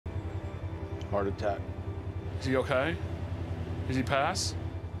Heart attack. Is he okay? Did he pass?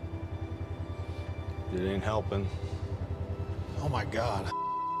 It ain't helping. Oh my God.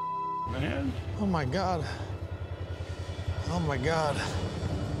 Man. Oh my God. Oh my God.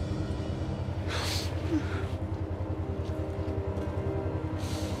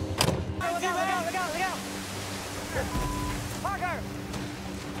 Look out! Parker!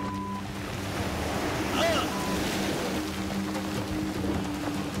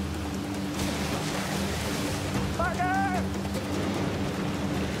 Parker!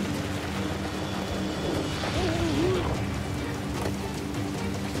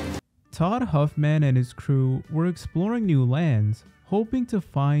 Todd Hoffman and his crew were exploring new lands, hoping to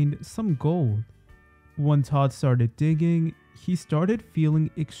find some gold. When Todd started digging, he started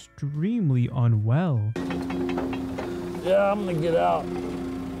feeling extremely unwell. Yeah, I'm gonna get out.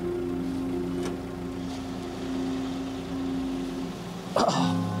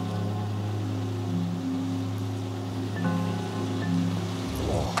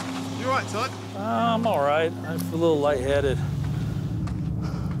 You all right, Todd? I'm all right. I feel a little lightheaded.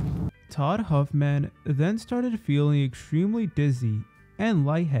 Todd Hoffman then started feeling extremely dizzy and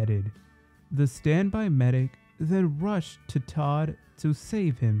lightheaded. The standby medic then rushed to Todd to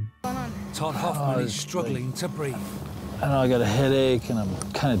save him. Todd Hoffman is struggling to breathe. I know I got a headache and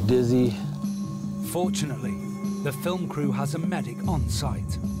I'm kind of dizzy. Fortunately, the film crew has a medic on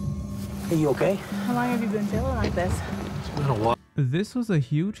site. Are you okay? How long have you been feeling like this? It's been a while. This was a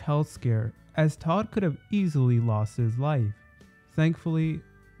huge health scare, as Todd could have easily lost his life. Thankfully,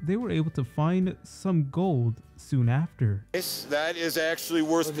 they were able to find some gold soon after. That is actually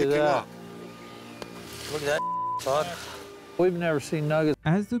worth Look at picking that. up. Look at that, Todd. We've never seen nuggets.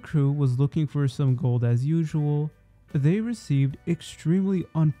 As the crew was looking for some gold as usual, they received extremely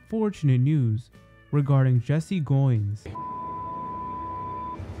unfortunate news regarding Jesse Goins.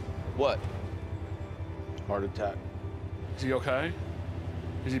 What? Heart attack. Is he okay?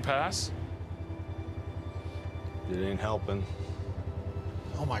 Did he pass? It ain't helping.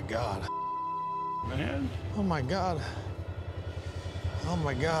 Oh my God. Man. Oh my God. Oh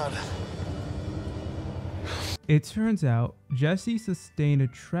my God. It turns out Jesse sustained a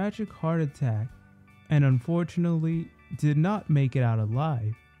tragic heart attack and unfortunately did not make it out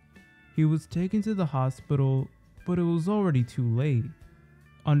alive. He was taken to the hospital, but it was already too late.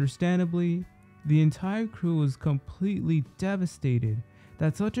 Understandably, the entire crew was completely devastated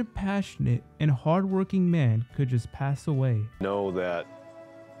that such a passionate and hardworking man could just pass away. Know that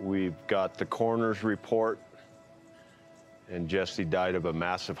we've got the coroner's report, and Jesse died of a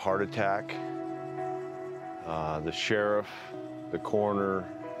massive heart attack. The sheriff, the coroner,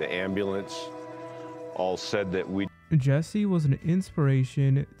 the ambulance all said that we... Jesse was an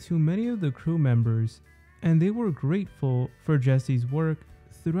inspiration to many of the crew members, and they were grateful for Jesse's work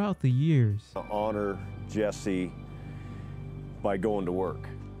throughout the years. honor Jesse by going to work.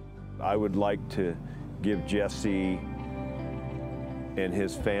 I would like to give Jesse and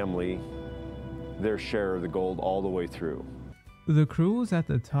his family their share of the gold all the way through. The crew was at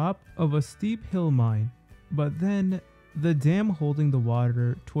the top of a steep hill mine, but then the dam holding the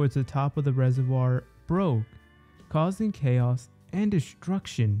water towards the top of the reservoir broke, causing chaos and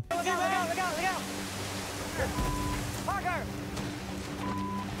destruction. Look out! Parker!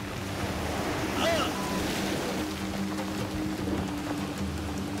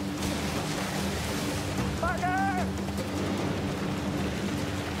 Parker!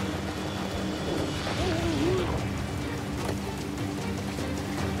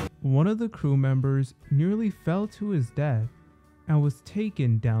 One of the crew members nearly fell to his death and was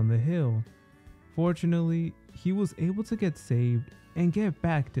taken down the hill. Fortunately, he was able to get saved and get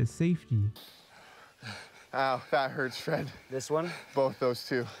back to safety. Ow, that hurts, Fred. This one? Both those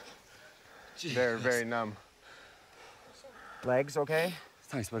two. They're very numb. Legs okay?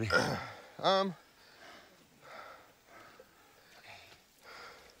 Thanks, buddy.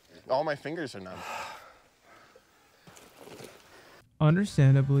 All my fingers are numb.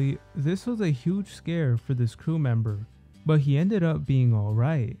 Understandably, this was a huge scare for this crew member, but he ended up being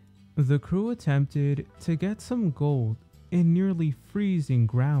alright. The crew attempted to get some gold in nearly freezing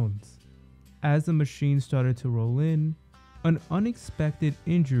grounds. As the machine started to roll in, an unexpected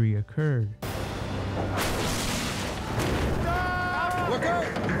injury occurred. Look out!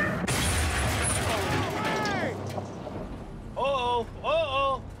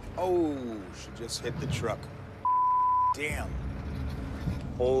 Oh, she just hit the truck. Damn.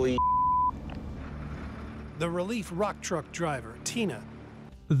 Holy... The relief rock truck driver, Tina.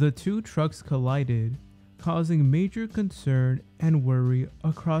 The two trucks collided, causing major concern and worry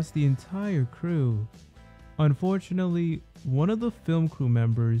across the entire crew. Unfortunately, one of the film crew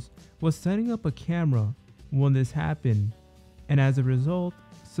members was setting up a camera when this happened, and as a result,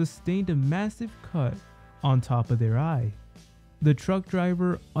 sustained a massive cut on top of their eye. The truck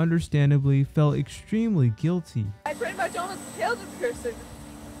driver understandably felt extremely guilty. I pretty much almost killed a person.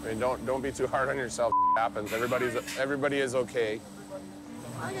 I mean, don't be too hard on yourself. It happens. Everybody is okay.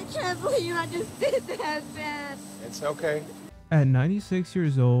 I can't believe I just did that, man. It's okay. At 96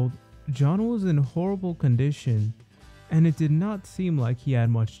 years old, John was in horrible condition, and it did not seem like he had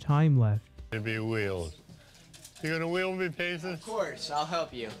much time left. Maybe wheels. You gonna wheel me, Payson? Of course, I'll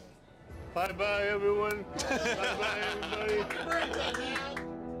help you. Bye-bye, everyone. Bye-bye, everybody.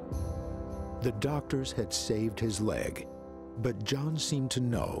 The doctors had saved his leg, but John seemed to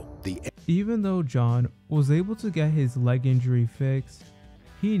know the... Even though John was able to get his leg injury fixed,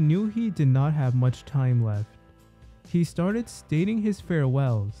 he knew he did not have much time left. He started stating his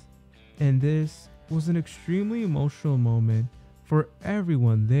farewells, and this was an extremely emotional moment for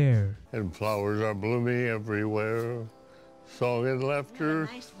everyone there. And flowers are blooming everywhere. Song and laughter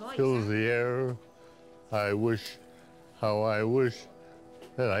fills the air. How I wish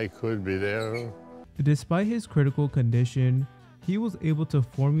that I could be there. Despite his critical condition, he was able to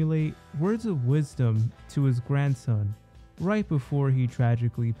formulate words of wisdom to his grandson right before he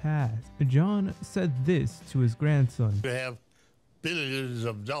tragically passed. John said this to his grandson. To have billions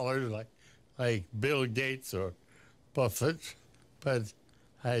of dollars like Bill Gates or Buffett, but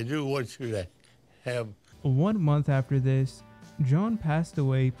I do want you to have... 1 month after this, John passed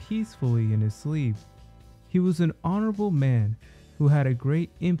away peacefully in his sleep. He was an honorable man who had a great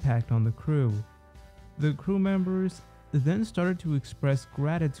impact on the crew. The crew members then started to express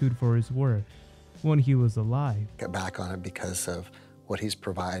gratitude for his work when he was alive. Get back on it because of what he's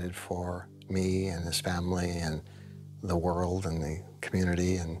provided for me and his family and the world and the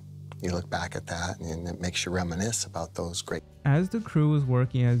community, and you look back at that and it makes you reminisce about those great... As the crew was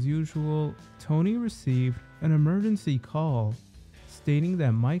working as usual, Tony received an emergency call stating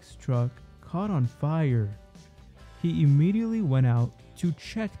that Mike's truck caught on fire. He immediately went out to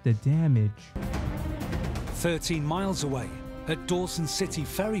check the damage. 13 miles away, at Dawson City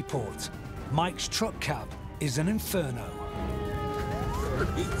Ferryport, Mike's truck cab is an inferno.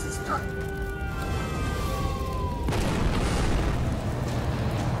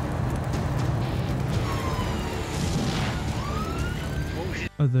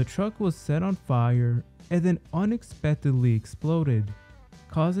 The truck was set on fire and then unexpectedly exploded,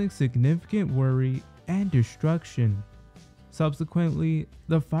 causing significant worry and destruction. Subsequently,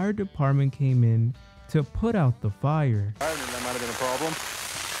 the fire department came in to put out the fire. I think that might have been a problem.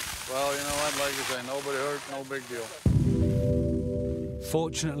 Well, you know what, like you say, nobody hurt, no big deal.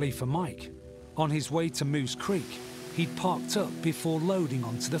 Fortunately for Mike, on his way to Moose Creek, he'd parked up before loading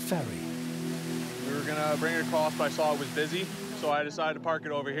onto the ferry. We were gonna bring it across, but I saw it was busy, so I decided to park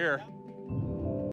it over here.